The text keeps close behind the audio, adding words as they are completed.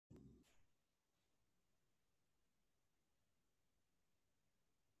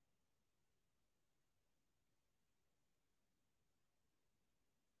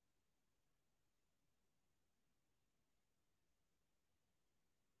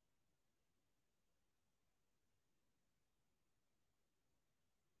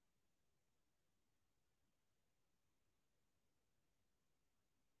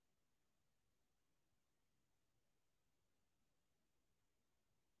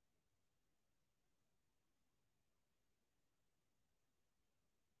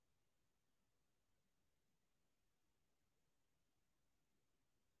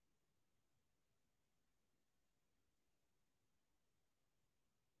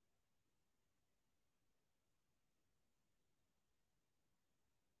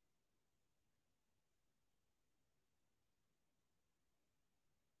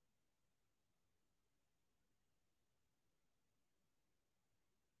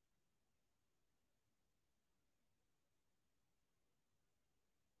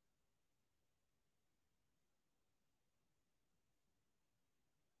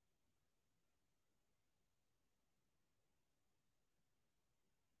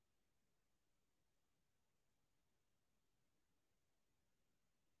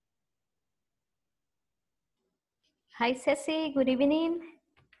Hi, Ceci. Good evening.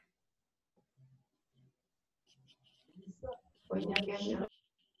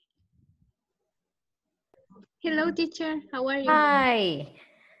 Hello, teacher. How are you? Hi.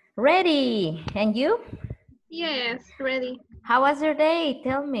 Ready. And you? Yes, ready. How was your day?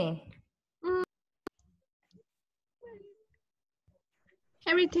 Tell me. Mm,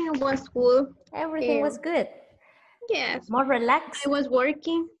 everything was cool. Everything was good. Yes, More relaxed? I was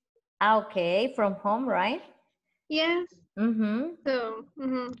working. Okay, from home, right? Yes, Mm-hmm. so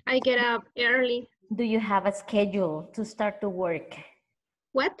I get up early. Do you have a schedule to start to work?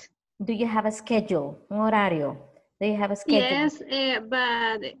 What? Do you have a schedule, un horario? Do you have a schedule? Yes,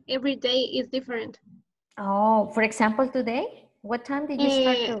 but every day is different. Oh, for example, today? What time did you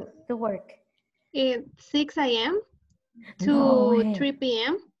start Uh, to work? It's 6 a.m. No to way. 3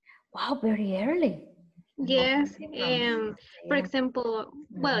 p.m. Wow, very early. Yes, Okay, from 6 and for a.m. example,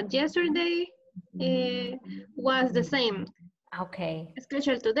 well, yesterday was the same Okay.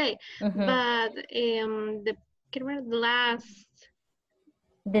 schedule today, Mm-hmm. but the last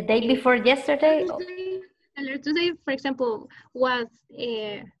The day before yesterday? Oh, Thursday, Tuesday, for example, was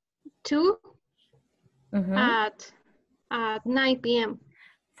 2 mm-hmm. at 9 p.m.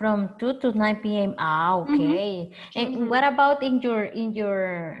 From 2 to 9 p.m. Ah, okay. And what about in your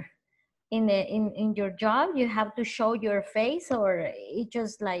job? You have to show your face, or it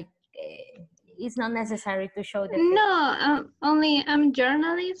just like it's not necessary to show the face? No, only I'm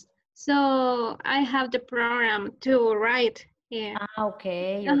journalist, so I have the program to write. Yeah. Ah,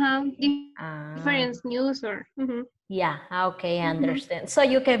 okay, Uh-huh. okay. Ah, Different news or. yeah, okay, I understand. So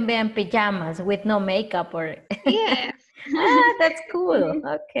you can be in pajamas with no makeup or Yes. ah, that's cool.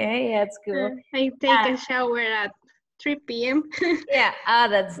 Okay, that's cool. I take a shower at 3 p.m. Yeah, ah,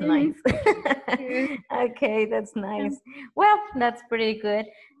 that's Mhm. nice. Yes. Okay, that's nice. Well, that's pretty good.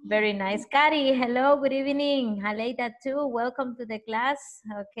 Very nice. Kari, hello, good evening. Haleida too, welcome to the class.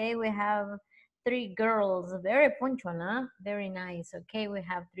 Okay, we have 3 girls. Very punctual, huh? Very nice. Okay, we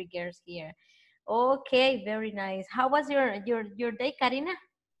have 3 girls here. Okay, very nice. How was your day, Karina?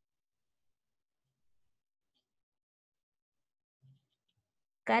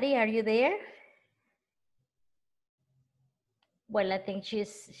 Kari, are you there? Well, I think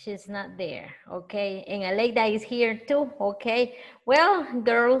she's not there. Okay, and Aleida is here too. Okay, well,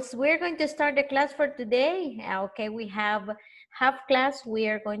 girls, we're going to start the class for today. Okay, we have half class. We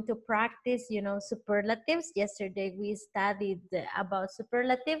are going to practice, superlatives. Yesterday we studied about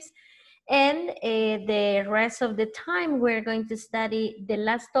superlatives, and the rest of the time we're going to study the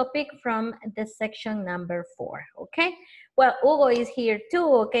last topic from the section number 4. Okay. Well, Hugo is here too.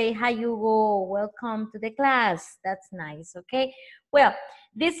 Okay. Hi, Hugo. Welcome to the class. That's nice. Okay. Well,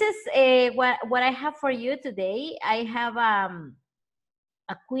 this is what I have for you today. I have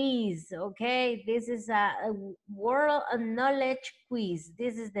a quiz. Okay. This is a world knowledge quiz.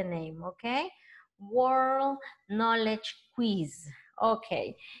 This is the name. Okay. World knowledge quiz.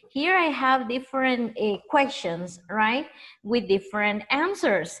 Okay. Here I have different questions, right? With different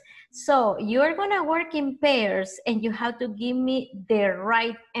answers. So you're going to work in pairs and you have to give me the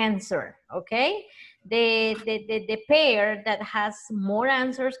right answer, okay? The pair that has more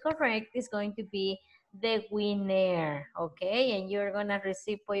answers correct is going to be the winner, okay? And you're going to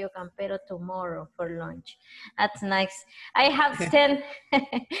receive pollo campero tomorrow for lunch. That's nice. I have 10,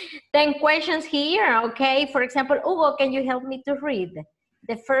 10 questions here, okay? For example, Hugo, can you help me to read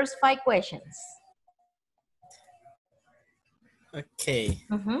the first 5 questions? Okay.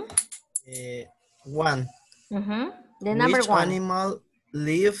 Mm-hmm. 1. Mm-hmm. The number Which 1. animal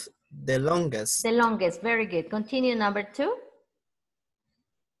lives the longest? The longest, very good. Continue, number 2.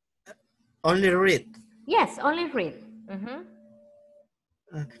 Only read. Yes, only read.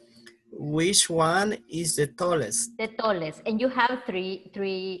 Mm-hmm. Which one is the tallest? The tallest. And you have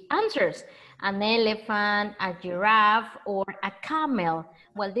three answers. An elephant, a giraffe, or a camel.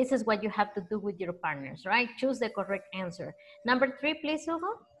 Well, this is what you have to do with your partners, right? Choose the correct answer. Number 3, please, Hugo.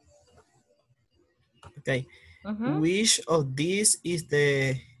 Okay. Mm-hmm. Which of these is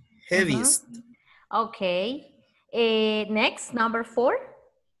the heaviest? Okay. Next, number 4.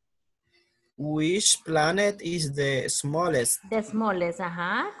 Which planet is the smallest? The smallest.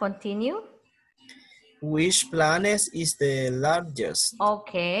 Continue. Which planet is the largest?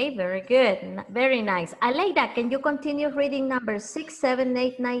 Okay, very good. Very nice. Aleida, can you continue reading number 6, 7,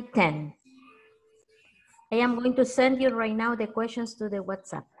 8, 9, 10? I am going to send you right now the questions to the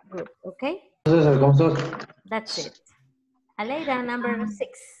WhatsApp group, okay? That's it. Aleida, number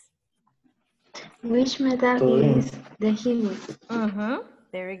 6. Which metal is the heaviest?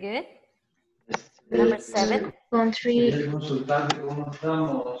 Very good. Number 7. Country,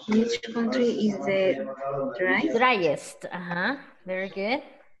 which country is the Driest. Very good.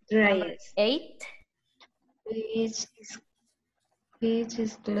 Number driest? 8. Which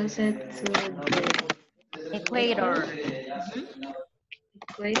is closer to the Equator.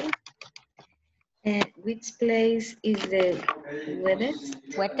 equator? And which place is the wettest?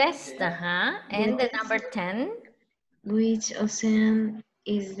 Wettest. And the number 10. Which ocean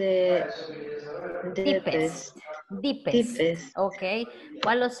is the Deepest. deepest? Deepest. Okay.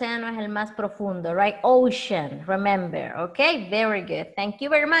 ¿Cuál océano es el más profundo? Right? Ocean. Remember. Okay. Very good. Thank you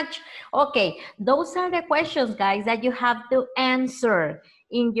very much. Okay. Those are the questions, guys, that you have to answer.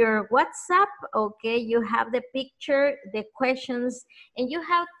 In your WhatsApp, okay, you have the picture, the questions, and you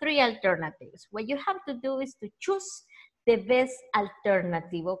have 3 alternatives. What you have to do is to choose the best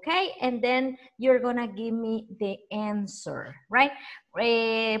alternative, okay? And then you're gonna give me the answer, right?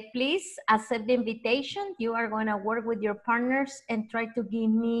 Please accept the invitation. You are gonna work with your partners and try to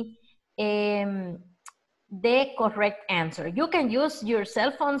give me the correct answer. You can use your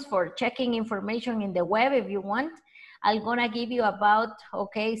cell phones for checking information in the web if you want. I'm gonna give you about,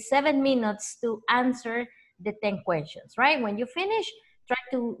 okay, 7 minutes to answer the 10 questions, right? When you finish, try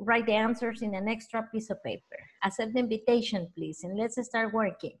to write the answers in an extra piece of paper. Accept the invitation, please, and let's start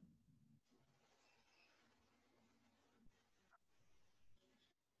working.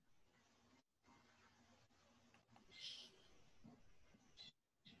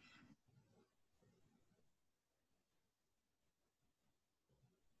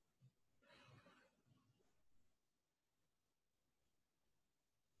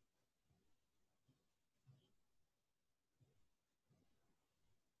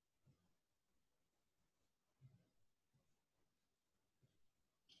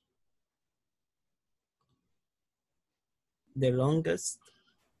 The longest.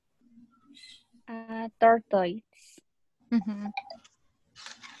 Tortoise.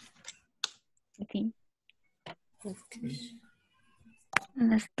 Okay.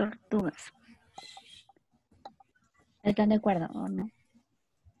 Las tortugas. ¿Están de acuerdo o no?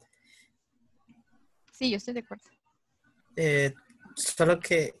 Sí, yo estoy de acuerdo. Solo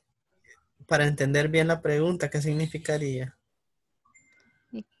que para entender bien la pregunta, ¿qué significaría?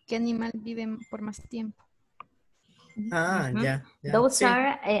 ¿Y qué animal vive por más tiempo? Ya. Those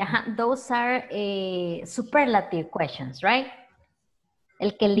Sí. are superlative questions, right?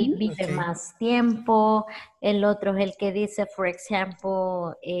 El que vive más tiempo, el otro es el que dice, for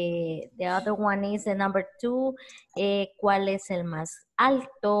example, the other one is the number 2, ¿cuál es el más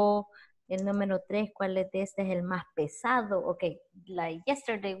alto? El número 3, ¿cuál es de este? Es el más pesado. Okay, like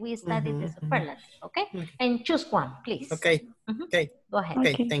yesterday we studied the superlative, okay? And choose one, please. Okay. Go ahead.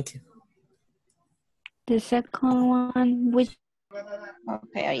 Okay, thank you. The second one, which...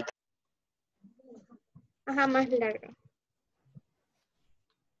 Okay, ahorita. Más larga.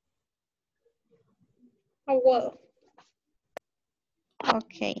 A wall.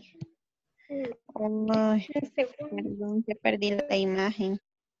 Ok. Perdón, que perdí la imagen.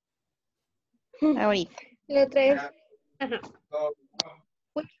 Ahorita. La otra es,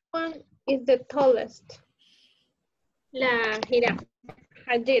 which one is the tallest? La jirafa.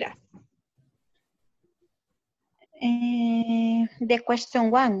 Jirafa. The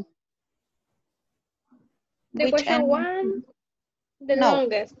question one. The Which question animal? one, the No.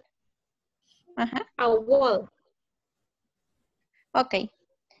 longest. A wall. Okay.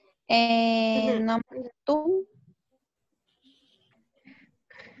 Number 2.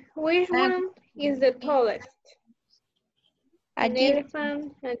 Which one is the tallest? An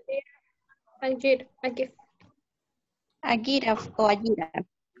elephant, a giraffe. A giraffe or a giraffe?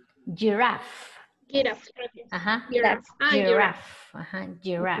 Giraffe. Giraffe. Giraffe. Giraffe.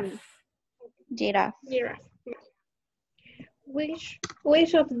 Giraffe. Giraffe. Giraffe.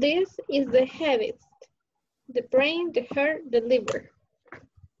 Which of these is the heaviest? The brain, the heart, the liver.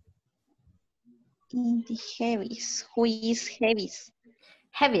 The heaviest. Who is heaviest?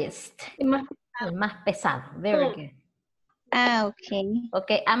 Heaviest. El más pesado. Very good. Okay.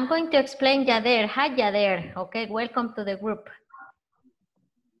 Okay, I'm going to explain Yader. Hi, Yader. Okay, welcome to the group.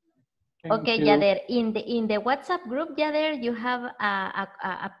 Okay, Yader, in the WhatsApp group, Yader, you have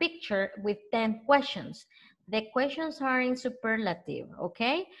a picture with 10 questions. The questions are in superlative,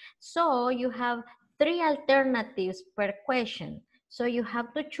 okay? So you have 3 alternatives per question. So you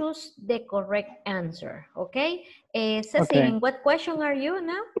have to choose the correct answer, okay? Ceci, in what question are you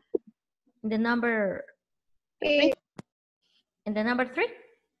now? The number 3? In the number 3?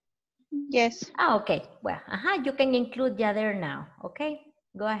 Yes. Okay. Well, you can include Yader now, okay?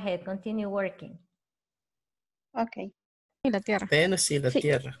 Go ahead, continue working. Okay. Y la tierra. Venus y la Sí.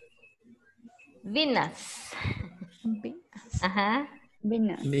 Tierra. Venus. Venus. Ajá.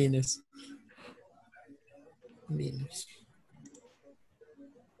 Venus. Venus. Venus.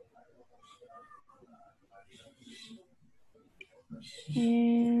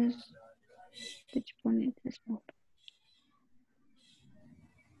 Is which one is this one?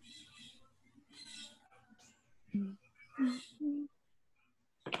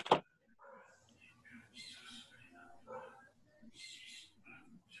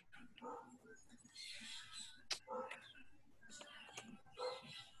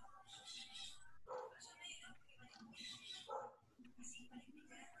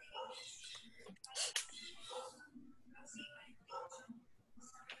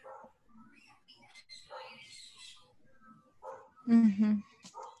 Ujú.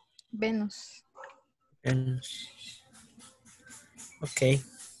 Venus. Venus. Ok.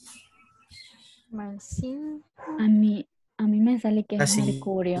 Marcin. A mí me sale que La es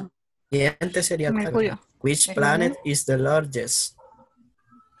Mercurio. siguiente sería Mercurio. Which Mercurio. planet is the largest?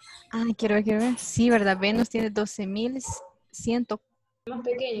 Ah, quiero ver, quiero ver. Sí, ¿verdad? Venus tiene 12.100. Más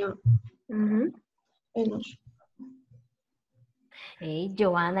pequeño. Venus. Hey,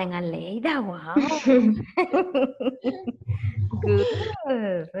 Joanna and Aleida, wow.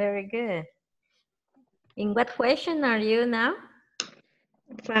 Good, very good. In what question are you now?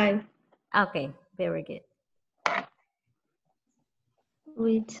 5. Okay, very good.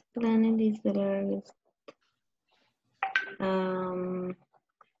 Which planet is the largest? No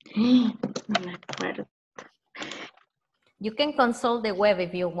me acuerdo. You can consult the web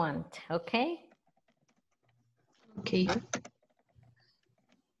if you want, okay? Okay.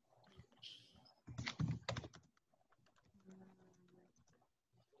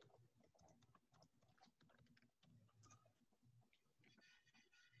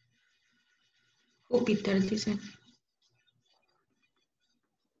 Júpiter, dice.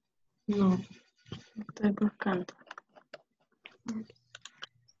 No, estoy buscando.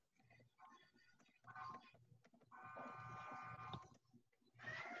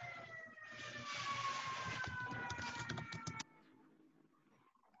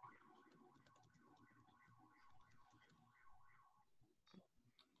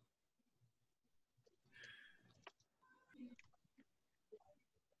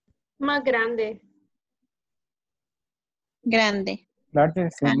 Más grande. Grande.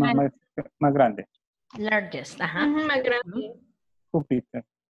 Largest es Ajá. más grande. Largest, ajá. Más grande. Júpiter.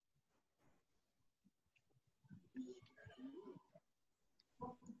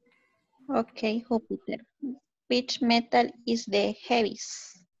 Okay, Júpiter. Which metal is the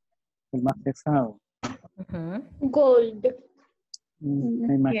heaviest? El más pesado. Ujú. Gold.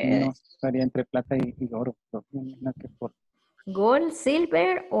 Me imagino Yes. estaría entre plata y oro. Pero me imagino que por Gold,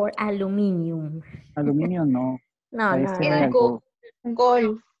 silver, or aluminum? aluminio no. No, Ahí no, sería no. gold.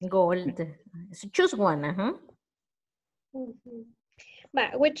 Gold. Gold. So choose one, ajá.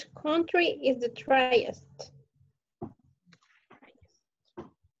 But which country is the driest?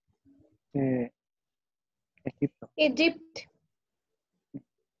 Egipto. Egypt.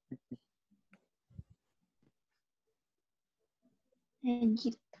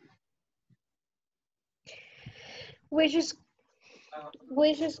 Egypt. Which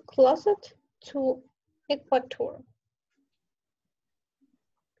is closest to equator?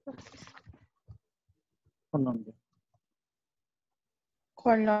 Colombia.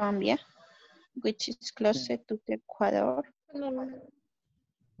 Colombia. Which is closer to the Ecuador. No.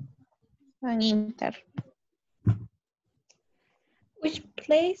 And Inter. Which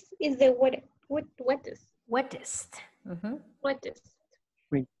place is the wettest? Wettest. Ujú. Wettest.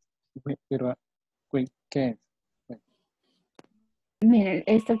 Pero, ¿qué es? Miren,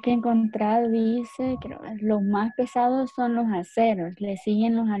 esto que he encontrado dice que los más pesados son los aceros, le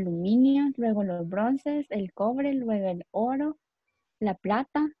siguen los aluminios, luego los bronces, el cobre, luego el oro, la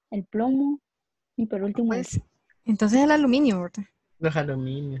plata, el plomo y por último el... Pues, entonces el aluminio, ¿verdad? Los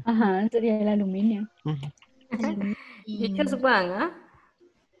aluminios. Ajá, sería el aluminio. Aluminio. You choose one, huh?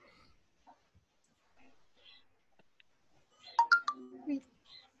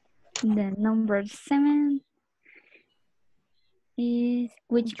 The number 7 is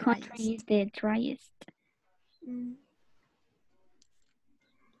which country Driest. is the driest?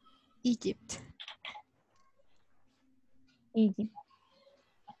 Egypt. Egypt.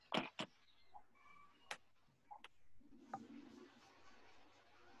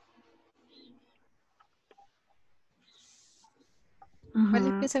 ¿Cuáles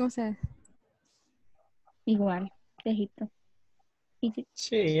Ajá, piensan ustedes? igual, de Egipto. Egypt.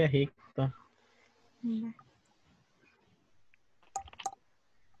 Sí, Egipto.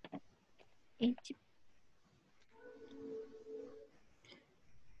 Egypt.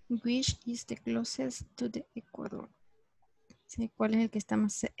 Which is the closest to the Ecuador? Sí, ¿cuál es el que está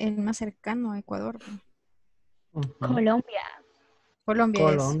el más cercano a Ecuador? Ujú. Colombia. Colombia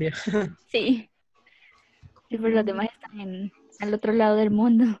es. Colombia. Sí. Sí, pero los demás están al otro lado del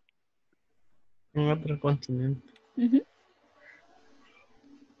mundo. En otro continente. Ujú.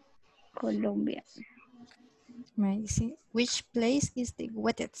 Colombia. Me dice, which place is the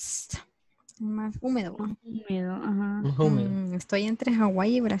wettest? Más húmedo. Húmedo, ajá. Húmedo. Estoy entre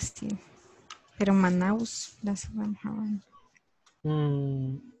Hawái y Brasil. Pero Manaus, Brasil, Hawái.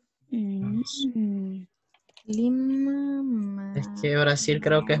 Lima, Es que Brasil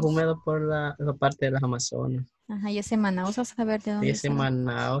creo que es húmedo por la parte de las Amazonas. Ajá, y ese Manaus a saber de Y dónde ese será.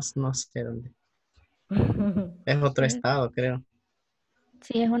 Manaus, no sé dónde. Es otro estado, creo.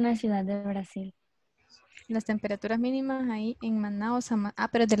 Sí, es una ciudad de Brasil. Las temperaturas mínimas ahí en Manaus,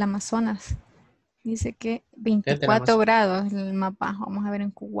 pero es del Amazonas. Dice que 24 grados el más bajo. Vamos a ver en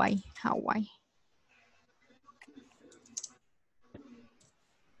Kuwait, Hawái.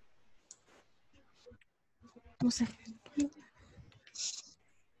 Vamos a ver.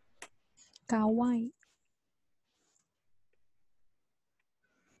 Kauai.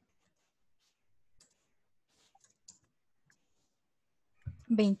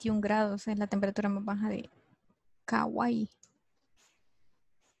 $21 es la temperatura más baja de Kauai.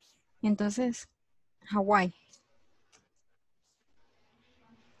 Entonces, Hawái.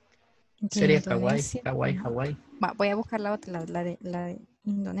 Sería Kauai, Indonesia. Kauai, Hawái. Voy a buscar la otra, la de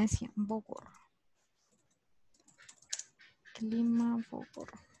Indonesia, Bogor. Clima,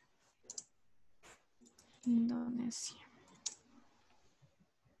 Bogor. Indonesia.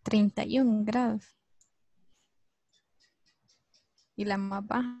 31 grados. Y la más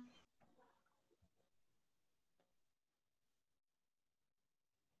baja.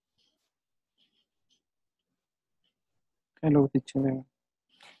 Hello, teacher.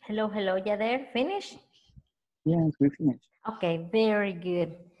 Hello, hello, you there? Finished? Yes, we finished. Okay, very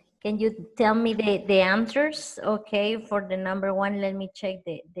good. Can you tell me the answers? Okay, for the number one, let me check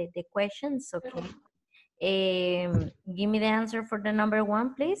the questions, okay. Give me the answer for the number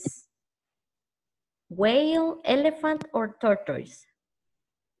one, please. Whale, elephant, or tortoise?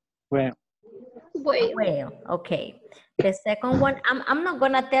 Well, Whale, okay. The second one, I'm not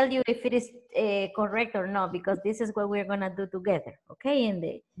gonna tell you if it is correct or not, because this is what we're gonna do together, okay, in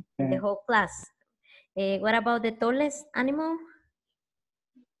the whole class. What about the tallest animal?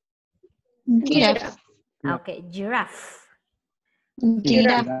 Giraffe. Okay, giraffe.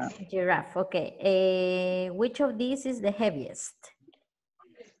 Giraffe. Giraffe, okay. Which of these is the heaviest?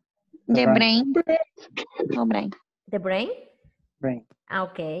 The brain. No brain. The brain? brain.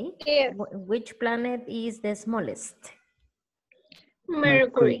 Okay. Yes. Which planet is the smallest?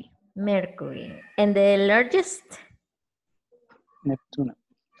 Mercury. Mercury. And the largest? Neptune.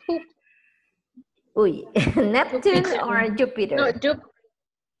 Uy, Neptune or Jupiter? No,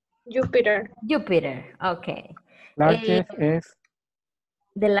 Jupiter. Jupiter, okay. Largest es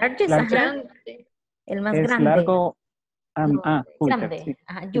The largest, ajá. Grande. El más es grande. largo. Júpiter, Grande. sí.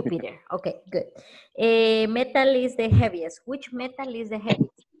 Ajá, Jupiter. Okay, good. Metal is the heaviest. Which metal is the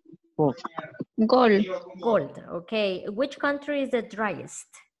heaviest? Gold. Gold. Gold. Okay. Which country is the driest?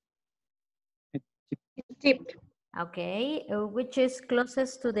 Egypt. Okay. Which is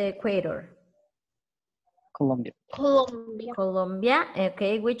closest to the equator? Colombia. Colombia. Colombia.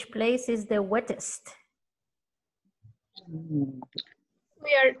 Okay. Which place is the wettest?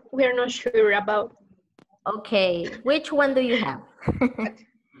 We are not sure about. Okay. Which one do you have?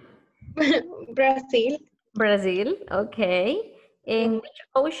 Brazil. Brazil. Okay. And which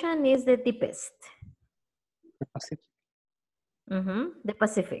ocean is the deepest? The Pacific. The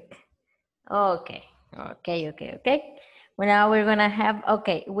Pacific. Okay. Okay. Well, now we're gonna have,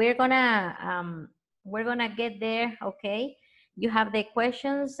 okay, we're gonna get there, okay? You have the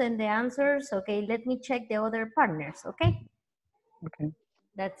questions and the answers, okay? Let me check the other partners, okay? Okay.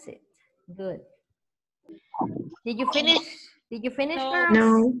 That's it. Good. Did you finish? Did you finish, No.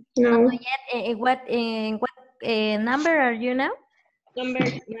 girls? No. Not yet. In what number are you now? Number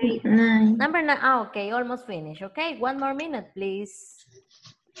 9. 9. Number 9. Oh, okay, almost finished. Okay, one more minute, please.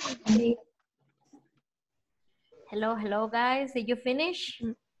 Hello, guys. Did you finish?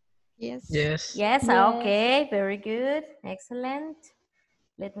 Yes. Yes. Yes. Yes. Okay. Very good. Excellent.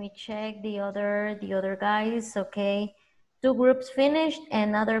 Let me check the other guys. Okay. 2 groups finished, and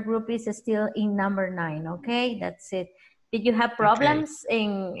another group is still in number 9. Okay, that's it. Did you have problems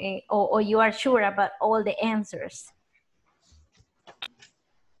or you are sure about all the answers?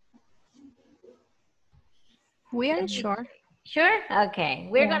 We are sure. Sure? Okay.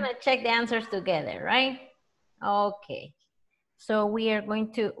 We're Yeah. gonna check the answers together, right? Okay. So we're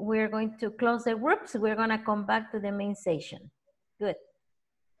going to close the groups. We're going to come back to the main session. Good.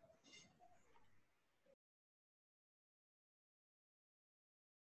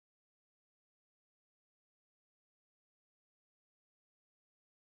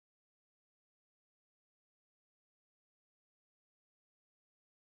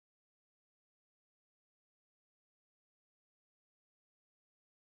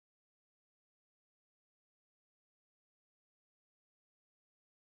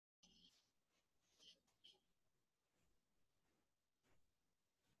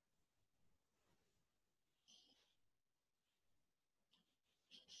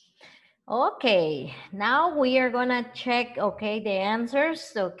 Okay, now we are gonna check, okay, the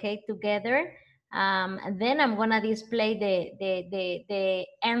answers, okay, together. And then I'm gonna display the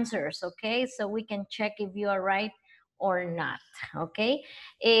answers, okay, so we can check if you are right or not, okay.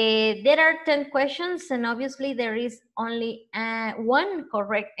 There are 10 questions, and obviously there is only one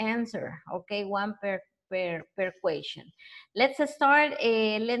correct answer, okay, one per question. Let's start,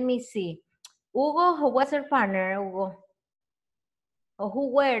 let me see. Hugo, who was your partner, Hugo? Or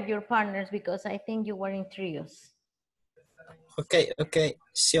who were your partners? Because I think you were in trios. Okay, okay.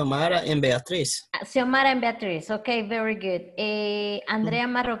 Xiomara and Beatriz. Xiomara and Beatriz. Okay, very good. Andrea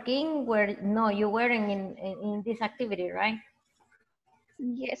Marroquin, no, you weren't in this activity, right?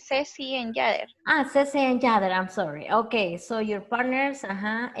 Yes, Ceci and Jader. Ceci and Jader, I'm sorry. Okay, so your partners,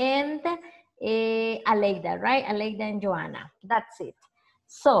 and Aleida, right? Aleida and Joanna. That's it.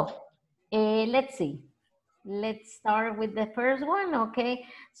 So, let's see. Let's start with the first one, okay?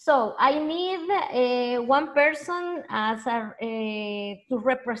 So I need one person as to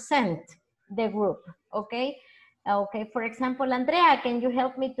represent the group, okay? Okay, for example, Andrea, can you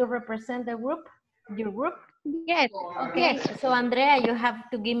help me to represent the group, your group? Yes, Okay, yes. so Andrea, you have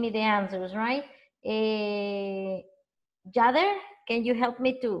to give me the answers, right? Jader, can you help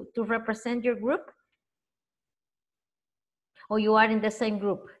me to represent your group? Or you are in the same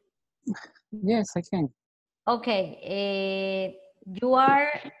group? Yes, I can. Okay, you are,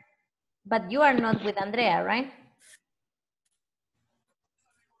 but you are not with Andrea, right?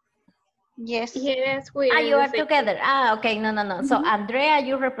 Yes. Yes, we are in You the are same together. Okay, no. So Andrea,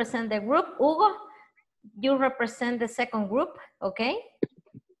 you represent the group. Hugo, you represent the second group, okay?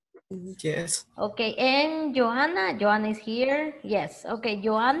 Yes. Okay, and Joanna is here. Yes, okay,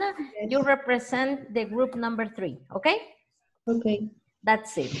 Joanna, Yes. you represent the group number 3, okay? Okay.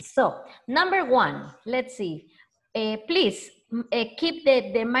 That's it. So, number 1, let's see. Please keep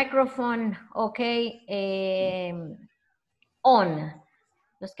the microphone, okay, on.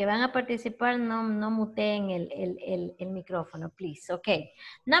 Los que van a participar, no muteen el micrófono, please. Okay.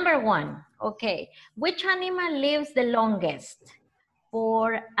 Number 1. Okay. Which animal lives the longest?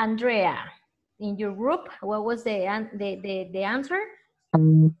 For Andrea, in your group, what was the answer?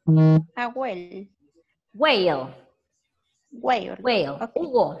 A whale. Whale. Whale. Whale. Okay.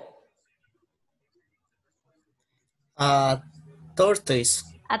 Hugo. Tortoise.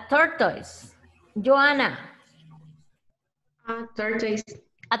 A tortoise. Joanna. Tortoise.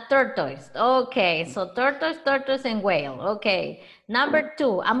 A tortoise. Okay, so tortoise, and whale. Okay. Number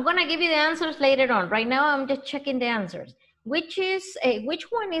 2. I'm gonna give you the answers later on. Right now, I'm just checking the answers. Which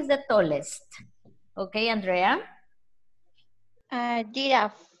one is the tallest? Okay, Andrea. A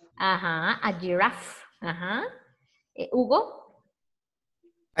giraffe. A giraffe. Hugo.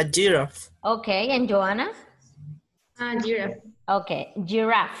 A giraffe. Okay, and Joanna. Giraffe. Okay,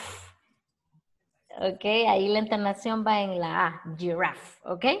 giraffe. Okay, ahí la entonación va en la A, giraffe,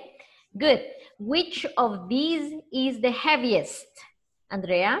 okay? Good. Which of these is the heaviest?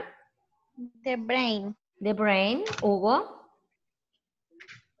 Andrea? The brain. The brain. Hugo?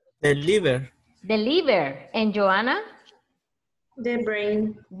 The liver. The liver. And Joanna? The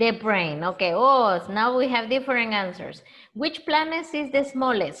brain. The brain. Okay. Oh, so now we have different answers. Which planet is the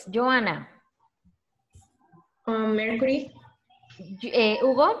smallest? Joanna? Mercury.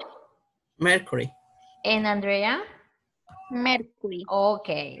 Hugo? Mercury. And Andrea? Mercury.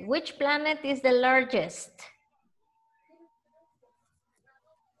 Okay. Which planet is the largest?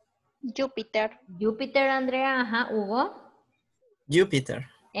 Jupiter. Jupiter, Andrea. Hugo? Jupiter.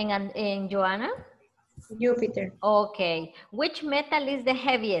 And Joanna? Jupiter. Okay. Which metal is the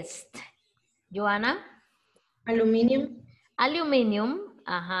heaviest? Joanna? Aluminium. Aluminium.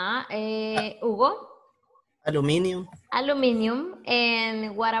 Hugo? Aluminium. Aluminium.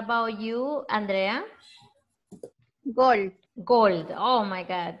 And what about you, Andrea? Gold. Gold. Oh my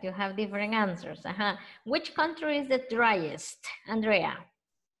God, you have different answers. Which country is the driest? Andrea?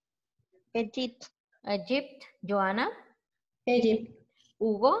 Egypt. Egypt. Joanna? Egypt.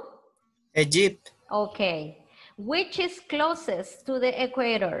 Hugo? Egypt. Okay. Which is closest to the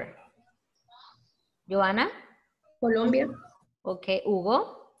equator? Joanna? Colombia. Okay,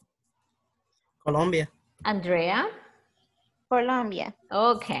 Hugo? Colombia. Andrea? Colombia.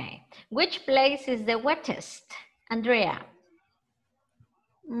 Okay. Which place is the wettest? Andrea?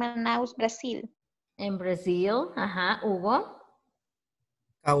 Manaus, Brazil. In Brazil. Hugo?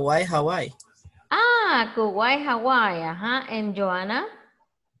 Kauai, Hawaii. Ah, Kauai, Hawaii. And Joanna?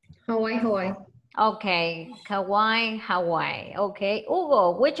 Hawaii, Hawaii. Okay, Kauai, Hawaii. Okay,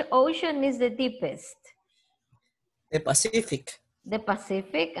 Hugo, which ocean is the deepest? The Pacific. The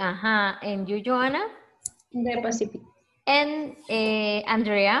Pacific. And you, Joanna? The Pacific. And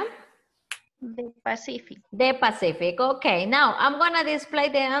Andrea? The Pacific. The Pacific. Okay, now I'm gonna display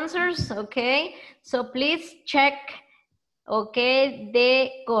the answers, okay? So please check, okay,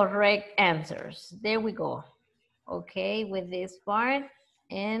 the correct answers. There we go. Okay, with this part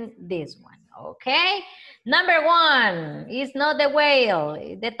and this one, okay? Number one is not the whale,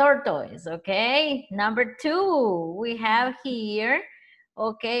 the tortoise, okay? Number two, we have here,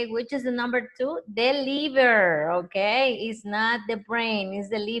 okay, which is the number two? The liver, okay? It's not the brain, it's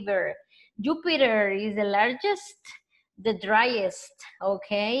the liver. Jupiter is the largest, the driest,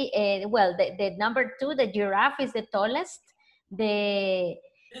 okay? Well, the number two, the giraffe is the tallest. The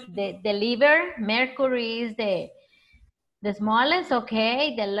liver, Mercury is the smallest,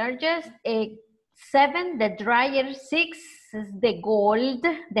 okay? The largest, seven, the drier, six is the gold,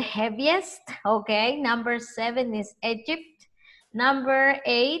 the heaviest, okay? Number seven is Egypt. Number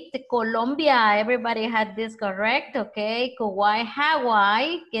eight, Colombia. Everybody had this correct, okay? Kauai,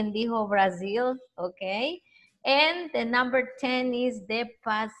 Hawaii. ¿Quién dijo Brazil? Okay. And the number 10 is the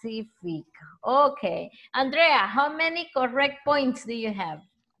Pacific. Okay. Andrea, how many correct points do you have?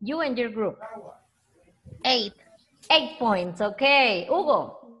 You and your group. 8. 8 points, okay.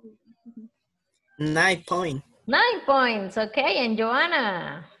 Hugo? 9 points. 9 points, okay. And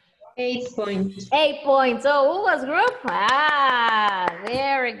Joanna? 8 points. 8 points. Oh, Hugo's group. Ah,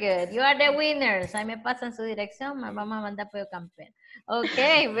 very good. You are the winners. Ahí me pasan su dirección. Me vamos a mandar pollo campeón.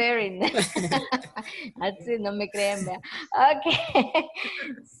 Okay, very nice. Así no me creen, vea. Okay.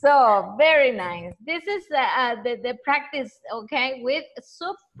 So, very nice. This is the practice, okay, with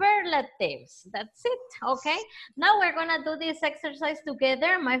superlatives. That's it, okay? Now we're going to do this exercise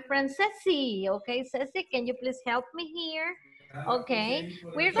together. My friend Ceci. Okay, Ceci, can you please help me here? Okay,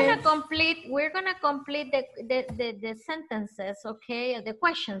 we're gonna complete the sentences, okay, the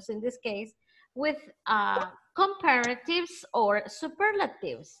questions in this case with comparatives or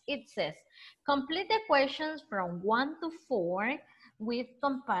superlatives. It says complete the questions from 1 to 4 with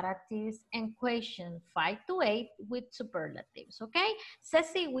comparatives and question 5 to 8 with superlatives, okay?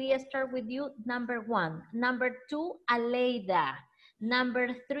 Ceci, we start with you. Number 1. Number 2, Aleida. Number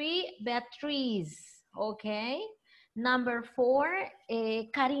 3, Beatriz, okay? Number 4,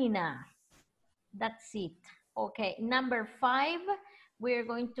 Karina. That's it. Okay, number 5, we're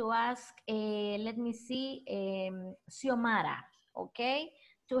going to ask, let me see, Xiomara, okay?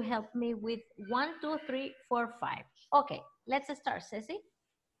 To help me with 1, 2, 3, 4, 5. Okay, let's start, Ceci.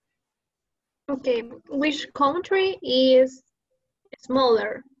 Okay, which country is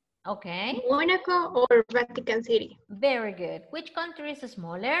smaller? Okay. Monaco or Vatican City? Very good. Which country is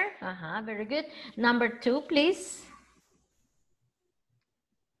smaller? Very good. Number 2, please.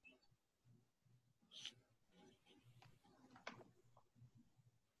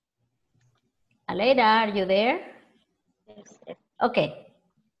 Aleida, are you there? Yes. Okay.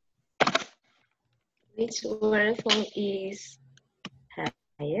 Which waterfall is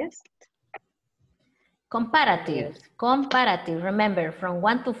highest? Comparative. Comparative. Remember, from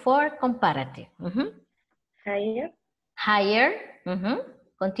 1 to 4, comparative. Higher? Higher.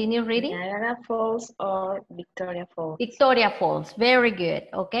 Continue reading. Niagara Falls or Victoria Falls? Victoria Falls. Very good.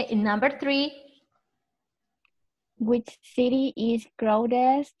 Okay. And number 3. Which city is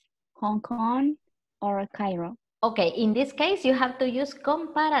crowded? Hong Kong or Cairo? Okay, in this case, you have to use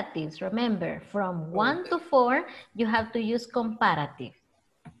comparatives. Remember, from 1 to 4, you have to use comparative.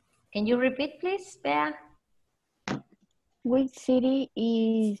 Can you repeat, please, Bea? Which city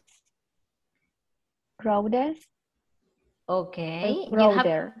is crowded? Okay.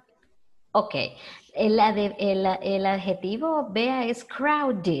 Crowded. Okay. El adjetivo, Bea, es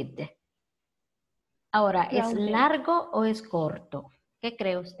crowded. Ahora, Crowded. ¿es largo o es corto? ¿Qué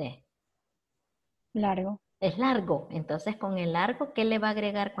cree usted? Largo. Es largo. Entonces, con el largo, ¿qué le va a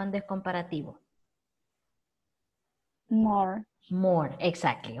agregar cuando es comparativo? More. More,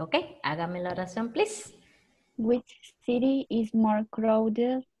 exactly. Okay, hágame la oración, please. Which city is more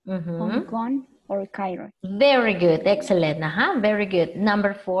crowded? Hong Kong or Cairo? Very good, excellent. Very good.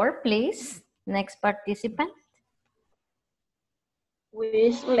 Number 4, please. Next participant.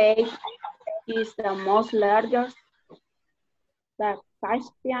 Which lake is the most largest? The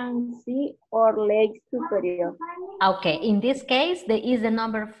Caspian Sea or Lake Superior? Okay, in this case, there is the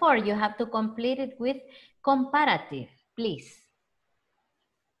number 4. You have to complete it with comparative, please.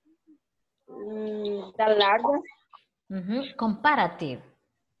 The largest. Comparative.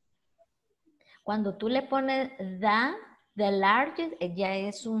 Cuando tú le pones the largest, ya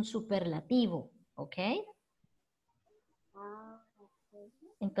es un superlativo, ¿ok?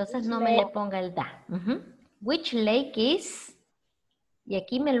 Entonces no me le ponga el da. Which lake is? Y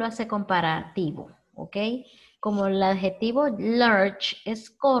aquí me lo hace comparativo, ¿ok? Como el adjetivo large es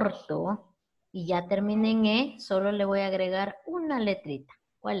corto y ya terminé en E, solo le voy a agregar una letrita.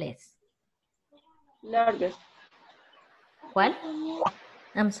 ¿Cuál es? Largest. ¿Cuál?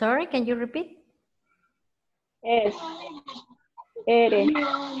 I'm sorry, can you repeat? Es. R.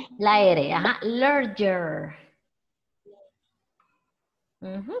 La R, ajá. Larger.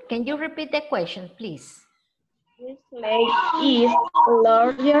 Can you repeat the question, please? Which lake is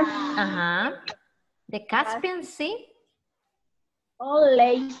larger? The Caspian Sea? Or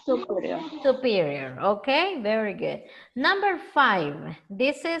Lake Superior? Superior, okay, very good. Number 5,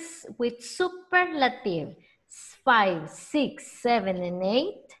 this is with superlative. 5, 6, 7, and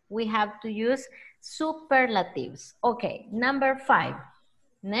 8, we have to use superlatives. Okay, number 5.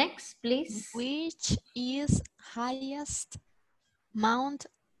 Next, please. Which is highest, Mount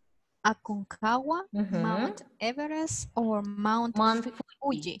Aconcagua, Mount Everest, or Mount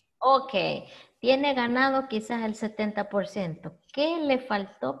Fuji? Ok, tiene ganado quizás el 70%. ¿Qué le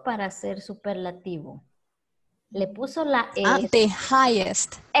faltó para ser superlativo? Le puso la E. The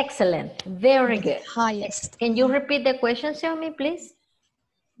highest. Excellent, very good. Highest. Can you repeat the question, Xiaomi, please?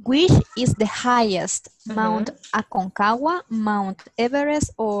 Which is the highest, Mount Aconcagua, Mount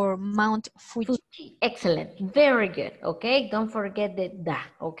Everest, or Mount Fuji? Excellent, very good. Okay, don't forget the da.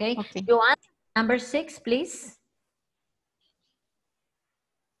 Okay, Joanne, number 6, please.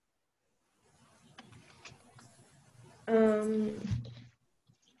 You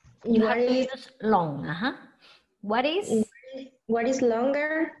have to use long. What is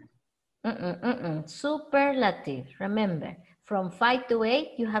longer? Superlative. Remember, from 5 to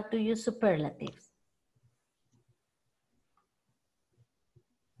 8, you have to use superlatives.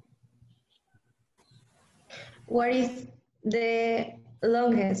 What is the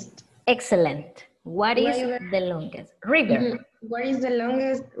longest? Excellent. What is the longest? River. What is the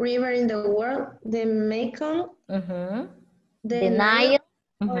longest river in the world? The Mekong, the Nile,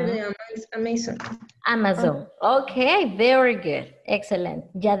 or the Amazon? Amazon. Okay, very good.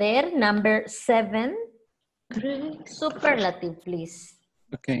 Excellent. Yader, number 7. Superlative, please.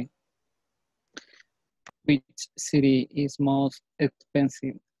 Okay. Which city is most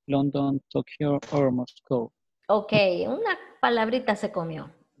expensive? London, Tokyo, or Moscow? Okay, una palabrita se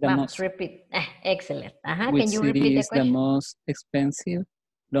comió. Vamos, repeat. Excellent. Which Can you city repeat the is the question? most expensive?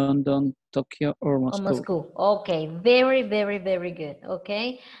 London, Tokyo, or Moscow? Moscow. Okay, very, very, very good.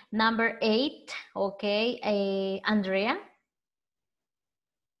 Okay, number 8. Okay, Andrea.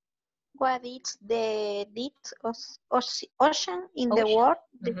 What is the deepest ocean in the world?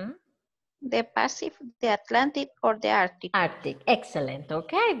 The Pacific, the Atlantic, or the Arctic? Arctic, excellent.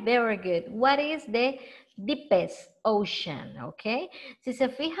 Okay, very good. What is the deepest ocean? Okay. Si se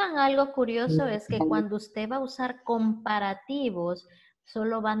fijan, algo curioso es que cuando usted va a usar comparativos,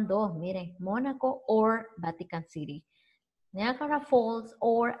 solo van 2, miren, Mónaco or Vatican City, Niagara Falls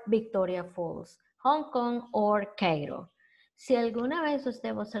or Victoria Falls, Hong Kong or Cairo. Si alguna vez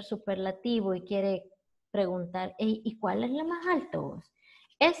usted va a usar superlativo y quiere preguntar, ¿y cuál es la más alto?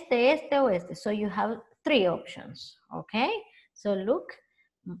 Este o este. So you have 3 options, okay? So look,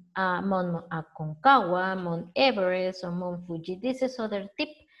 Mount Aconcagua, Mount Everest, or Mount Fuji. This is other tip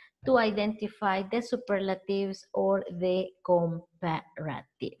to identify the superlatives or the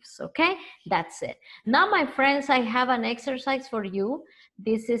comparatives, okay? That's it. Now, my friends, I have an exercise for you.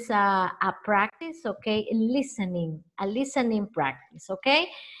 This is a practice, okay? Listening, a listening practice, okay?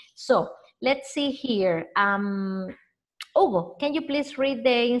 So, let's see here. Hugo, can you please read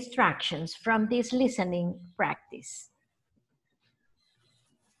the instructions from this listening practice?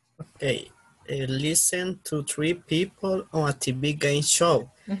 Okay. Listen to 3 people on a TV game show.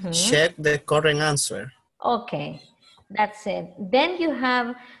 Check the correct answer. Okay, that's it. Then you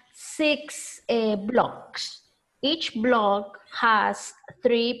have 6 blocks. Each block has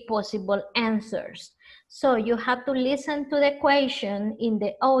 3 possible answers. So you have to listen to the question in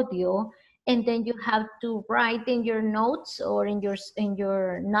the audio, and then you have to write in your notes or in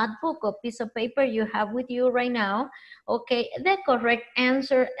your notebook or piece of paper you have with you right now, okay, the correct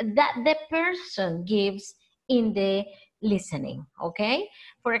answer that the person gives in the listening, okay?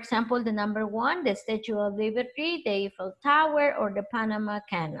 For example, the number 1, the Statue of Liberty, the Eiffel Tower, or the Panama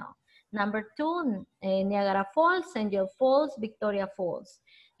Canal. Number 2, Niagara Falls, Angel Falls, Victoria Falls.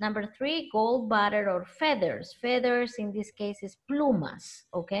 Number 3, gold, butter, or feathers. Feathers in this case is plumas,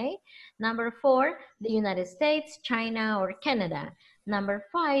 okay? Number 4, the United States, China, or Canada. Number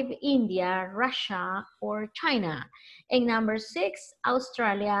 5, India, Russia, or China. And number 6,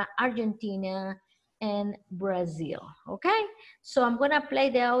 Australia, Argentina, and Brazil, okay? So I'm gonna play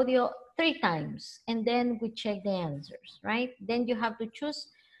the audio 3 times and then we check the answers, right? Then you have to choose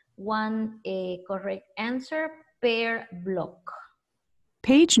one correct answer per block.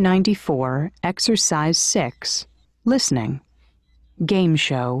 Page 94, Exercise 6, Listening. Game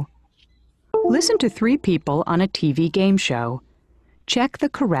show. Listen to 3 people on a TV game show. Check the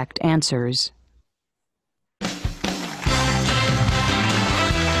correct answers.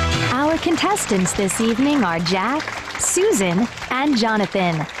 Our contestants this evening are Jack, Susan, and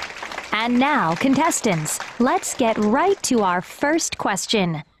Jonathan. And now, contestants, let's get right to our first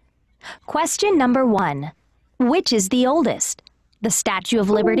question. Question number 1. Which is the oldest? The Statue of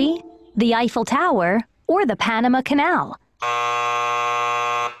Liberty, the Eiffel Tower, or the Panama Canal?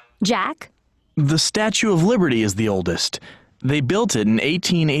 Jack? The Statue of Liberty is the oldest. They built it in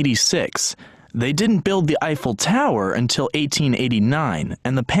 1886. They didn't build the Eiffel Tower until 1889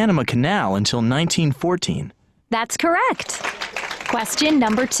 and the Panama Canal until 1914. That's correct. Question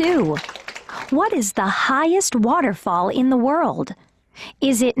number 2. What is the highest waterfall in the world?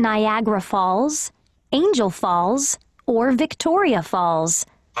 Is it Niagara Falls, Angel Falls, or Victoria Falls?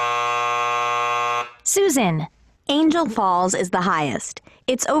 Susan? Angel Falls is the highest.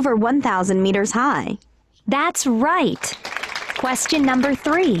 It's over 1,000 meters high. That's right. Question number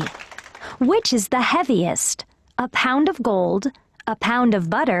 3. Which is the heaviest? A pound of gold, a pound of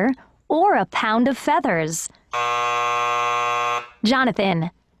butter, or a pound of feathers? Jonathan?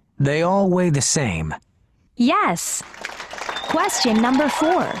 They all weigh the same. Yes. Question number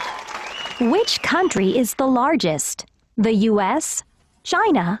 4. Which country is the largest? The US,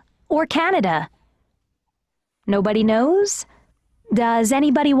 China, or Canada? Nobody knows? Does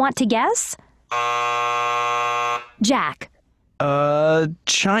anybody want to guess? Jack?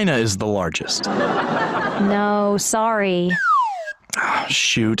 China is the largest. No, sorry.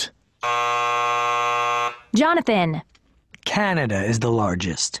 Shoot. Jonathan? Canada is the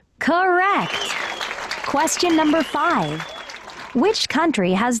largest. Correct. Question number 5. Which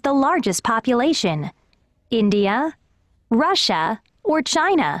country has the largest population? India, Russia, or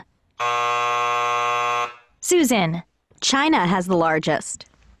China? Susan? China has the largest.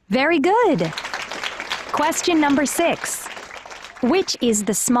 Very good. Question number 6. Which is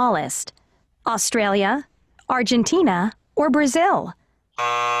the smallest? Australia, Argentina, or Brazil?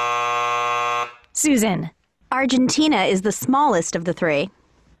 Susan? Argentina is the smallest of the 3.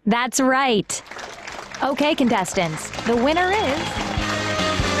 That's right. Okay, contestants, the winner is...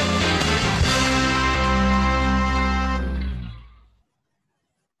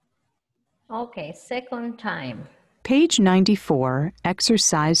 Okay, second time. Page 94,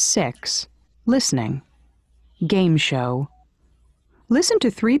 Exercise 6, Listening. Game show. Listen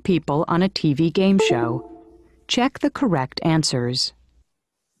to 3 people on a TV game show. Check the correct answers.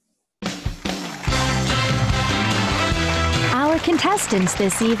 Our contestants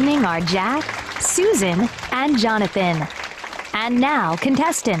this evening are Jack, Susan, and Jonathan. And now,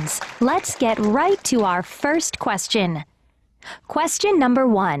 contestants, let's get right to our first question. Question number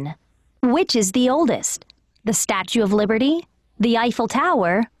 1. Which is the oldest? The Statue of Liberty, the Eiffel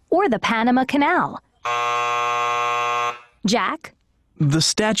Tower, or the Panama Canal? Jack? The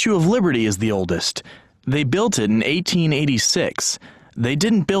Statue of Liberty is the oldest. They built it in 1886. They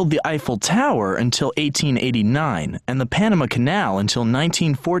didn't build the Eiffel Tower until 1889 and the Panama Canal until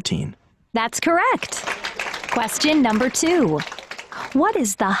 1914. That's correct. Question number 2. What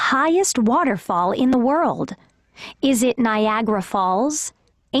is the highest waterfall in the world? Is it Niagara Falls,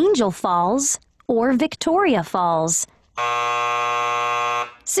 Angel Falls, or Victoria Falls?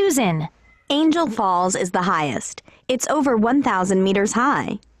 Susan? Angel Falls is the highest. It's over 1,000 meters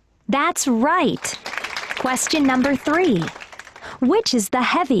high. That's right. Question number 3. Which is the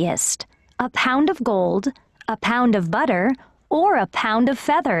heaviest? A pound of gold, a pound of butter, or a pound of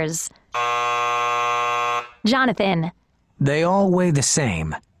feathers? Jonathan? They all weigh the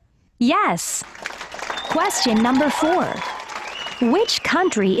same. Yes. Question number 4. Which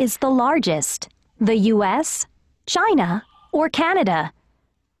country is the largest? The US, China, or Canada?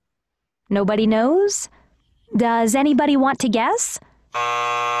 Nobody knows? Does anybody want to guess?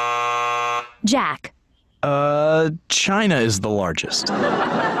 Jack? China is the largest.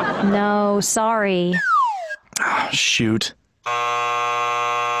 No, sorry. Oh, shoot.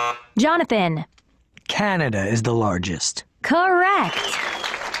 Jonathan. Canada is the largest. Correct.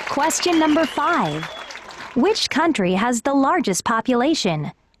 Question number 5. Which country has the largest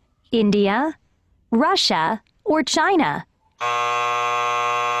population? India, Russia, or China?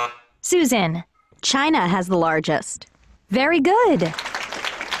 Susan. China has the largest. Very good.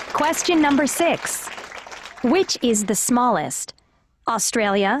 Question number 6. Which is the smallest?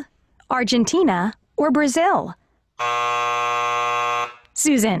 Australia, Argentina, or Brazil?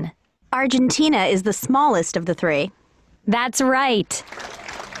 Susan. Argentina is the smallest of the 3. That's right.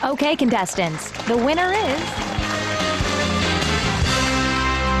 Okay, contestants, the winner is...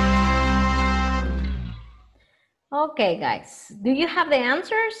 Okay, guys, do you have the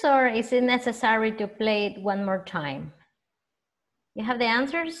answers or is it necessary to play it one more time? You have the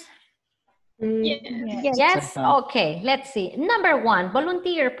answers? Yes. Yes? Okay, let's see. Number 1,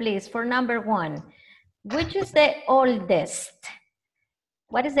 volunteer please for number 1. Which is the oldest?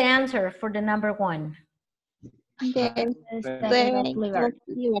 What is the answer for the number 1? The Statue of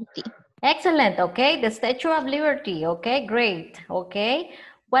Liberty. Excellent, okay, the Statue of Liberty, okay, great, okay.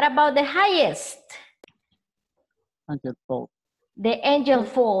 What about the highest? Angel Falls. The Angel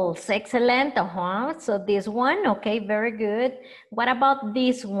Falls, excellent, so this one, okay, very good. What about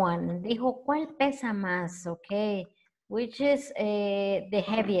this one? Dijo, ¿cuál pesa más? Okay, which is the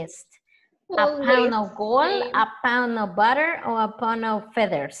heaviest? A pound of gold, a pound of butter, or a pound of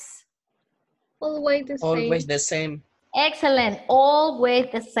feathers? Always the same. Always the same. Excellent,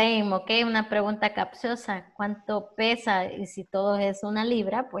 always the same, ok, una pregunta capciosa, ¿cuánto pesa? Y si todo es una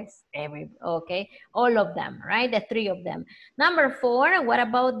libra, pues, ok, all of them, right, the 3 of them. Number 4, what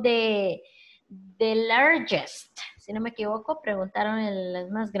about the largest? Si no me equivoco, preguntaron el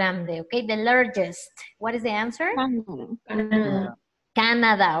más grande, ok, the largest, what is the answer?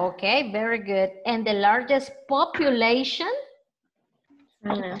 Canada, ok, very good, and the largest population?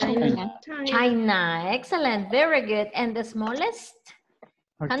 China, excellent, very good. And the smallest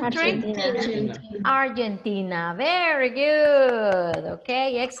country? Argentina, very good.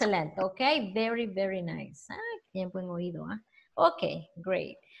 Okay, excellent. Okay, very, very nice. Bien buen oído, huh? Okay,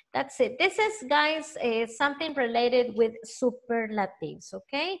 great. That's it. This is, guys, something related with superlatives,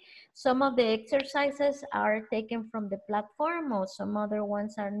 okay? Some of the exercises are taken from the platform, or some other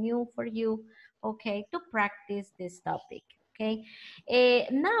ones are new for you, okay, to practice this topic. Okay,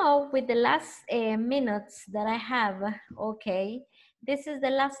 now with the last minutes that I have, okay, this is the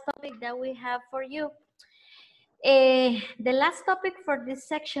last topic that we have for you. The last topic for this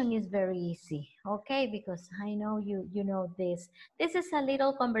section is very easy, okay, because I know you know this. This is a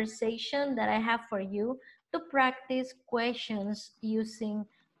little conversation that I have for you to practice questions using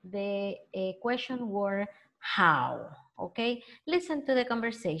the question word how, okay? Listen to the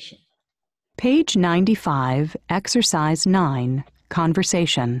conversation. Page 95, Exercise 9,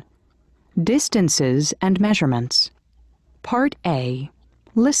 Conversation. Distances and Measurements. Part A.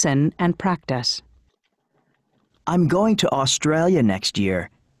 Listen and practice. I'm going to Australia next year.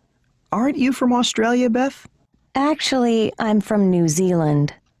 Aren't you from Australia, Beth? Actually, I'm from New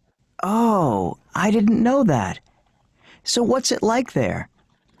Zealand. Oh, I didn't know that. So what's it like there?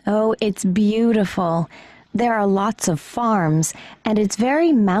 Oh, it's beautiful. There are lots of farms, and it's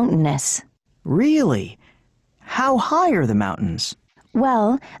very mountainous. Really? How high are the mountains?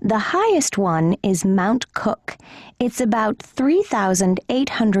 Well, the highest one is Mount Cook. It's about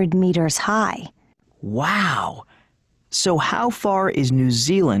 3,800 meters high. Wow! So how far is New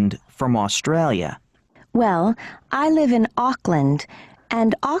Zealand from Australia? Well, I live in Auckland,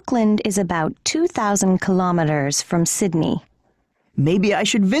 and Auckland is about 2,000 kilometers from Sydney. Maybe I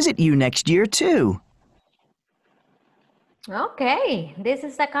should visit you next year, too. Okay, this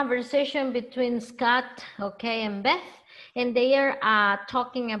is a conversation between Scott, okay, and Beth, and they are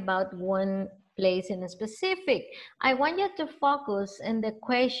talking about one place in specific. I want you to focus on the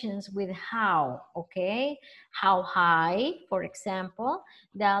questions with how, okay? How high, for example.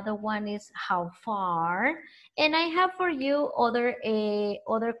 The other one is how far. And I have for you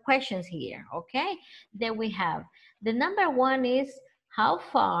other questions here, okay? Then we have, the number 1 is how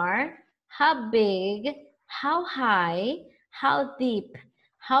far, how big, how high, how deep,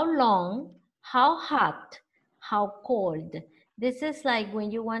 how long, how hot, how cold. This is like when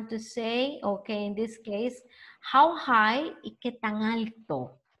you want to say, okay, in this case, how high y qué tan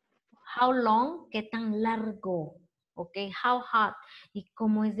alto. How long, qué tan largo. Okay, how hot y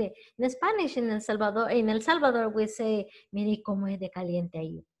cómo es de. In Spanish, in El Salvador, we say, mire cómo es de caliente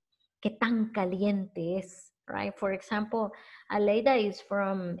ahí. Qué tan caliente es, right? For example, Aleida is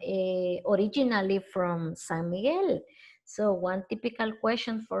from, originally from San Miguel. So one typical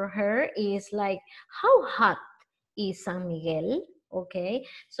question for her is like, how hot is San Miguel, okay?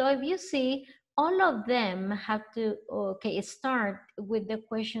 So if you see, all of them have to, start with the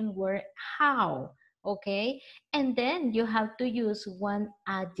question word how, okay? And then you have to use one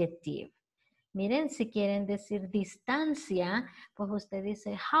adjective. Miren, si quieren decir distancia, pues usted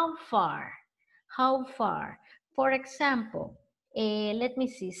dice how far, how far. For example, let me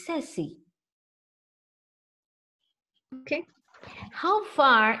see, Ceci. Okay. How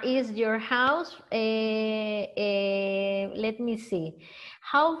far is your house? Let me see.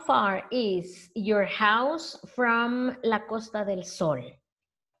 How far is your house from la Costa del Sol?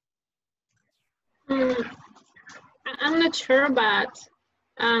 I'm not sure, but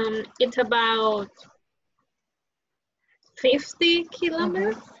it's about 50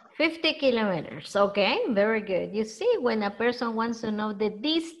 kilometers. 50 kilometers, okay, very good. You see, when a person wants to know the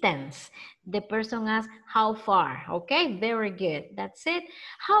distance, the person asks how far, okay, very good, that's it.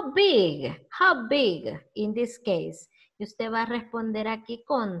 How big in this case? Y usted va a responder aquí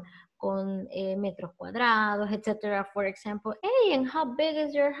con metros cuadrados, etc. For example, hey, and how big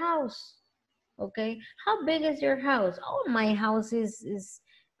is your house? Okay, how big is your house? Oh, my house is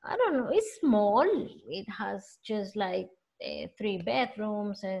I don't know, it's small. It has just like 3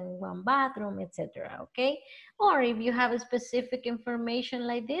 bedrooms and 1 bathroom, etc. Okay, or if you have a specific information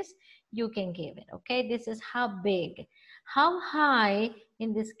like this, you can give it. Okay, this is how big. How high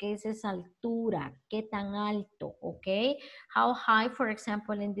in this case is altura, qué tan alto. Okay, how high, for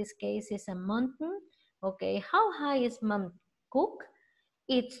example, in this case is a mountain. Okay, how high is Mount Cook?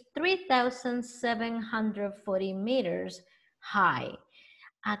 It's 3,740 meters high.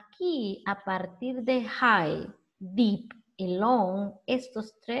 Aquí, a partir de high, deep y long,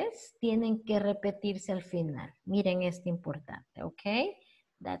 estos tres tienen que repetirse al final. Miren este importante, ¿ok?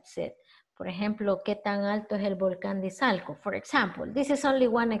 That's it. Por ejemplo, ¿qué tan alto es el volcán de Izalco? For example, this is only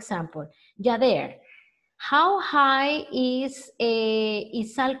one example. Yader, how high is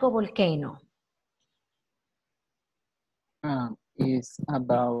Izalco volcano? Is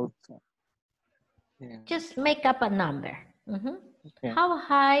about... Just make up a number. Okay. How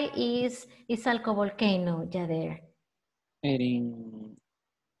high is Izalco volcano, Yader?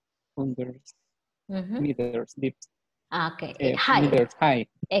 1800 meters deep. Okay, high. Meters high.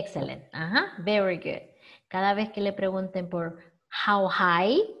 Excellent. Very good. Cada vez que le pregunten por how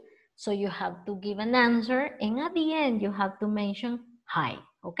high, so you have to give an answer, and at the end you have to mention high,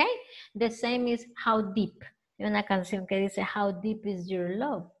 okay? The same is how deep. Hay una canción que dice how deep is your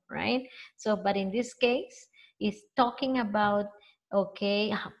love, right? So, but in this case, it's talking about,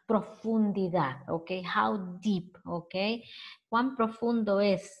 okay, profundidad, okay, how deep, okay? Cuán profundo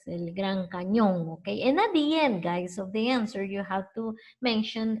es el Gran Cañón, okay? And at the end, guys, of the answer, you have to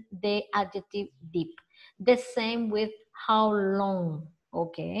mention the adjective deep. The same with how long,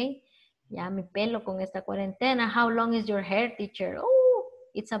 okay? Ya mi pelo con esta cuarentena. How long is your hair, teacher? Oh,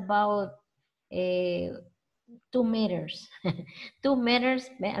 it's about 2 meters. 2 meters,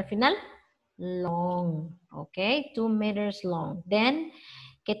 al final, long, okay? 2 meters long. Then,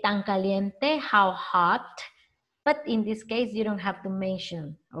 ¿qué tan caliente? How hot? But in this case, you don't have to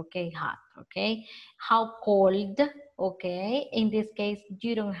mention, okay, hot, okay? How cold, okay? In this case,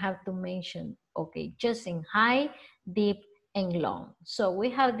 you don't have to mention, okay? Just in high, deep, and long. So we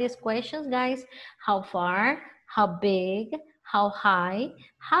have these questions, guys. How far, how big, how high,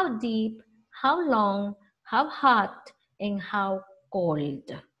 how deep, how long, how hot, and how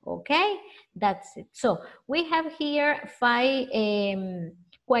cold, okay? That's it. So we have here 5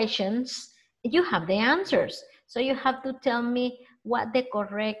 questions. You have the answers. So you have to tell me what the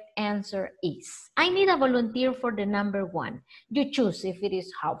correct answer is. I need a volunteer for the number 1. You choose if it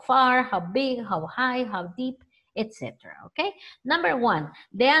is how far, how big, how high, how deep, etc. Okay? Number 1,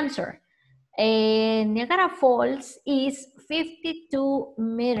 the answer. Niagara Falls is 52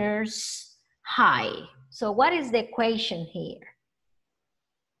 meters high. So what is the equation here?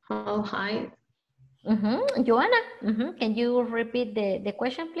 How high? Joanna, can you repeat the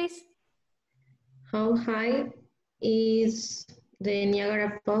question, please? How high is the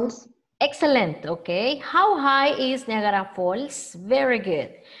Niagara Falls? Excellent, okay. How high is Niagara Falls? Very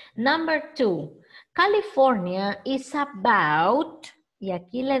good. Number 2, California is about, y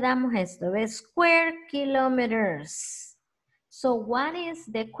aquí le damos esto, de square kilometers. So what is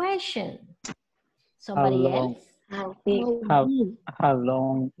the question? Somebody else? How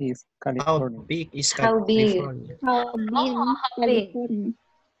long is California? How big is How big? California? How big How big? California?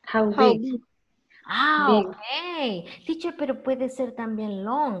 How big? Ah, Big. ok. Teacher, pero puede ser también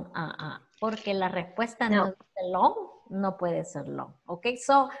long. Porque la respuesta no dice long, no puede ser long. Ok,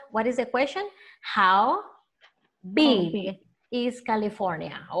 so what is the question? How big is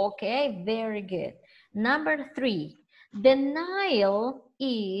California? Ok, very good. Number 3, the Nile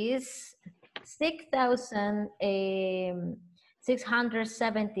is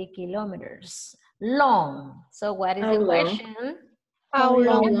 6,670 kilometers long. So what is How the long? question? How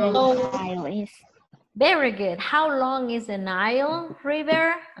long the long? Nile is? Very good. How long is the Nile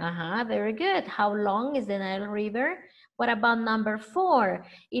River? Very good. How long is the Nile River? What about number 4?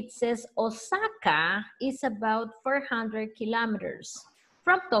 It says Osaka is about 400 kilometers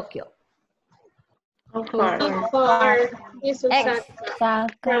from Tokyo. How far? How far is Osaka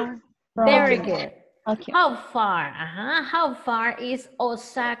Osaka Very from good. Tokyo. How far? How far is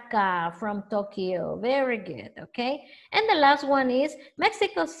Osaka from Tokyo? Very good, okay? And the last one is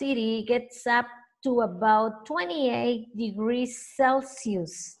Mexico City gets up to about 28 degrees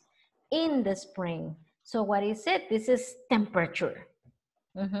Celsius in the spring. So what is it? This is temperature.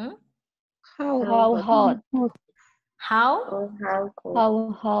 How hot? How? How cold?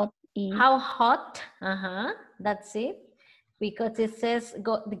 How hot is? How hot? That's it. Because it says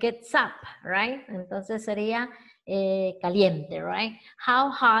gets up, right? Entonces sería caliente, right? How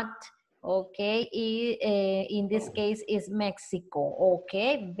hot, okay, in this case is Mexico,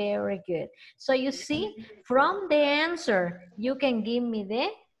 okay? Very good. So you see, from the answer, you can give me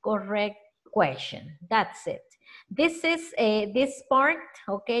the correct question. That's it. This is this part,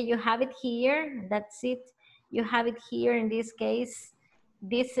 okay? You have it here. That's it. You have it here in this case.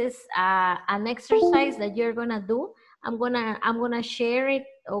 This is an exercise that you're gonna do. I'm gonna share it,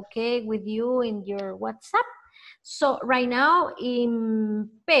 okay, with you in your WhatsApp. So right now in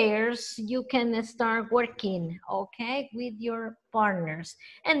pairs, you can start working, okay, with your partners.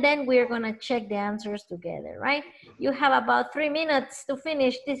 And then we're gonna check the answers together, right? You have about 3 minutes to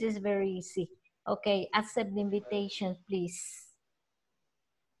finish. This is very easy. Okay, accept the invitation, please.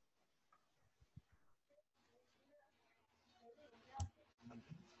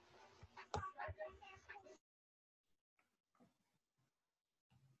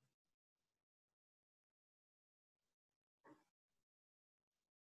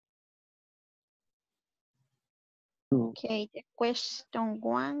 Okay, the question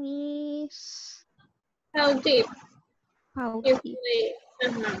 1 is how deep how is deep?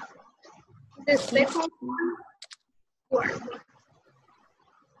 the second one?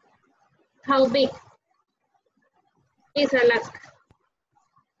 How big is Alaska?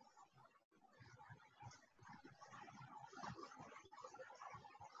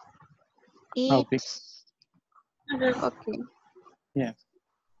 How big? It's okay. Yes.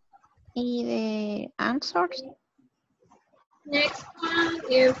 Y the answers? Next one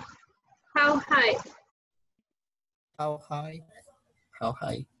is how high? How high? How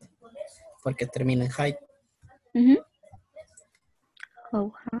high? Porque termina en high.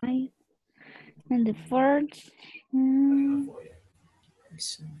 How high? And the first.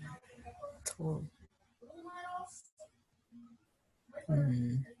 Tall.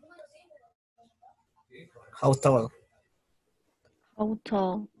 How tall? How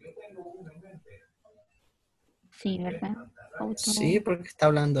tall? Sí, ¿verdad? How tall? Sí, porque está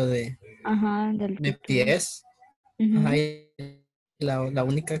hablando de, del de pies. Ajá, y la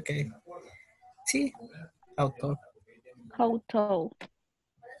única que... Sí, how tall. How tall?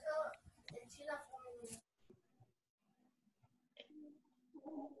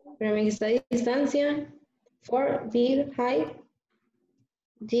 Para mí esta distancia. 4, big, high,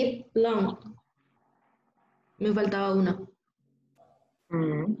 deep, long. Me faltaba una.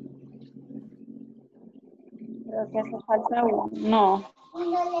 Creo que hace falta uno. No.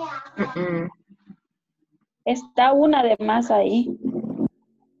 Está una de más ahí.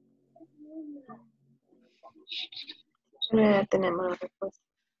 Ya tenemos la respuesta.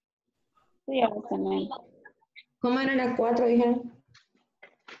 Sí, ya lo tenemos. ¿Cómo era la 4, dijeron?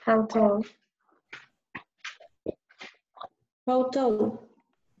 How tall? How tall?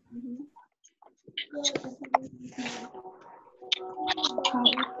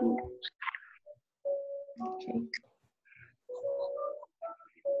 Okay.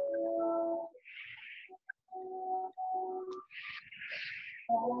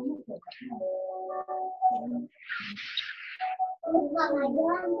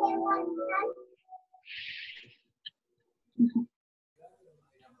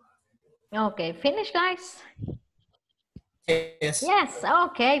 Okay, finish, guys. Yes. Yes,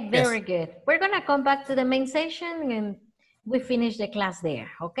 okay, very good. We're gonna come back to the main session and we finish the class there,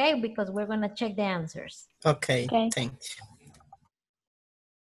 okay? Because we're gonna check the answers. Okay, thank you.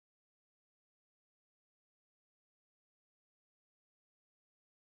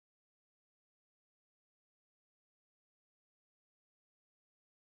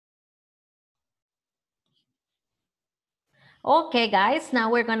 Okay, guys,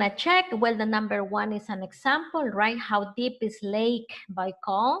 now we're gonna check. Well, the number one is an example, right? How deep is Lake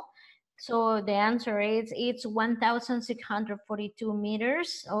Baikal? So the answer is it's 1,642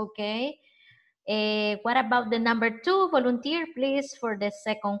 meters, okay? What about the number two? Volunteer, please, for the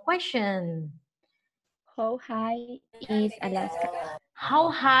second question. How high is Alaska?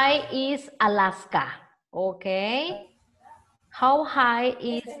 How high is Alaska? Okay. How high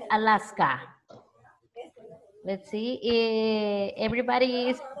is Alaska? Let's see. Everybody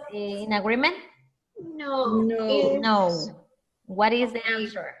is in agreement? No. No. What is the Okay.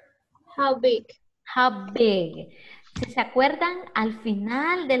 answer? How big? How big? Si se acuerdan, al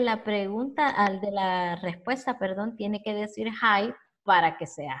final de la pregunta, de la respuesta, perdón, tiene que decir high para que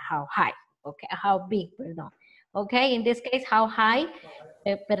sea how high. Okay, how big, perdón. Okay, in this case, how high,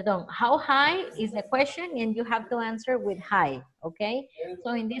 how high is the question and you have to answer with high, okay?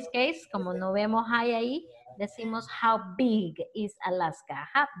 So in this case, como no vemos high ahí, decimos how big is Alaska.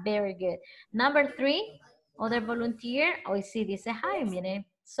 Very good. Number three, other volunteer, hoy sí dice high, miren.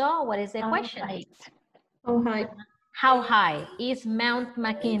 So what is the question? How high? How high is Mount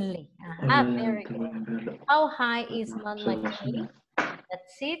McKinley? Very good. How high is Mount McKinley?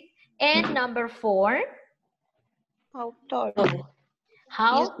 That's it. And number four. How tall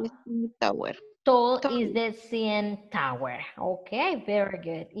How is the CN Tower? tall is the CN Tower? Okay, very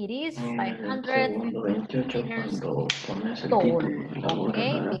good. It is 550 meters tall.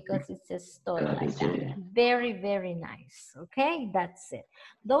 Okay, because it says tall like that. Very, very nice. Okay, that's it.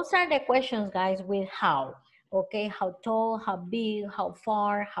 Those are the questions, guys, with how. Okay, how tall, how big, how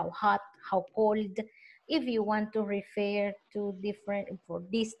far, how hot, how cold. If you want to refer to different, for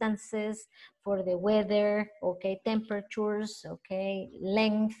distances, for the weather, okay, temperatures, okay,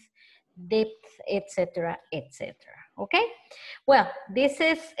 length, depth, etc., etc. Okay. Well, this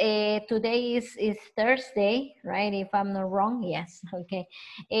is today is Thursday, right? If I'm not wrong, yes. Okay.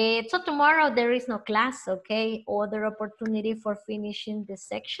 So tomorrow there is no class. Okay. Other opportunity for finishing the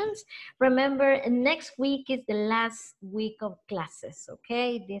sections. Remember, next week is the last week of classes.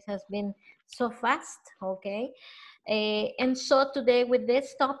 Okay. This has been so fast. Okay. And so today with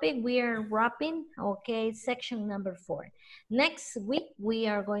this topic, we are wrapping, okay, section number 4. Next week, we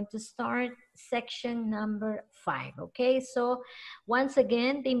are going to start section number 5, okay? So once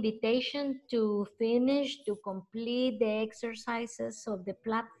again, the invitation to finish, to complete the exercises of the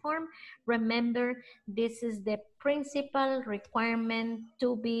platform. Remember, this is the principal requirement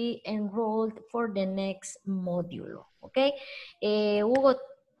to be enrolled for the next module, okay? Hugo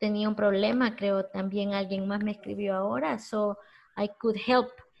tenía un problema, creo también alguien más me escribió ahora, so I could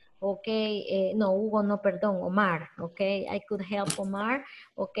help, okay, no, Hugo, no, perdón, Omar, okay, I could help Omar,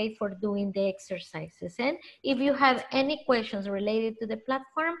 okay, for doing the exercises. And if you have any questions related to the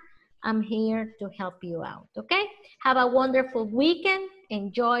platform, I'm here to help you out, okay? Have a wonderful weekend,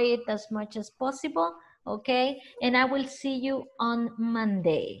 enjoy it as much as possible, okay? And I will see you on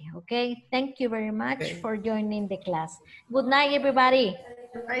Monday, okay? Thank you very much for joining the class. Good night, everybody.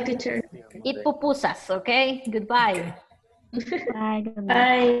 Bye, teacher. Eat pupusas, okay? Goodbye. Bye.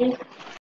 Bye.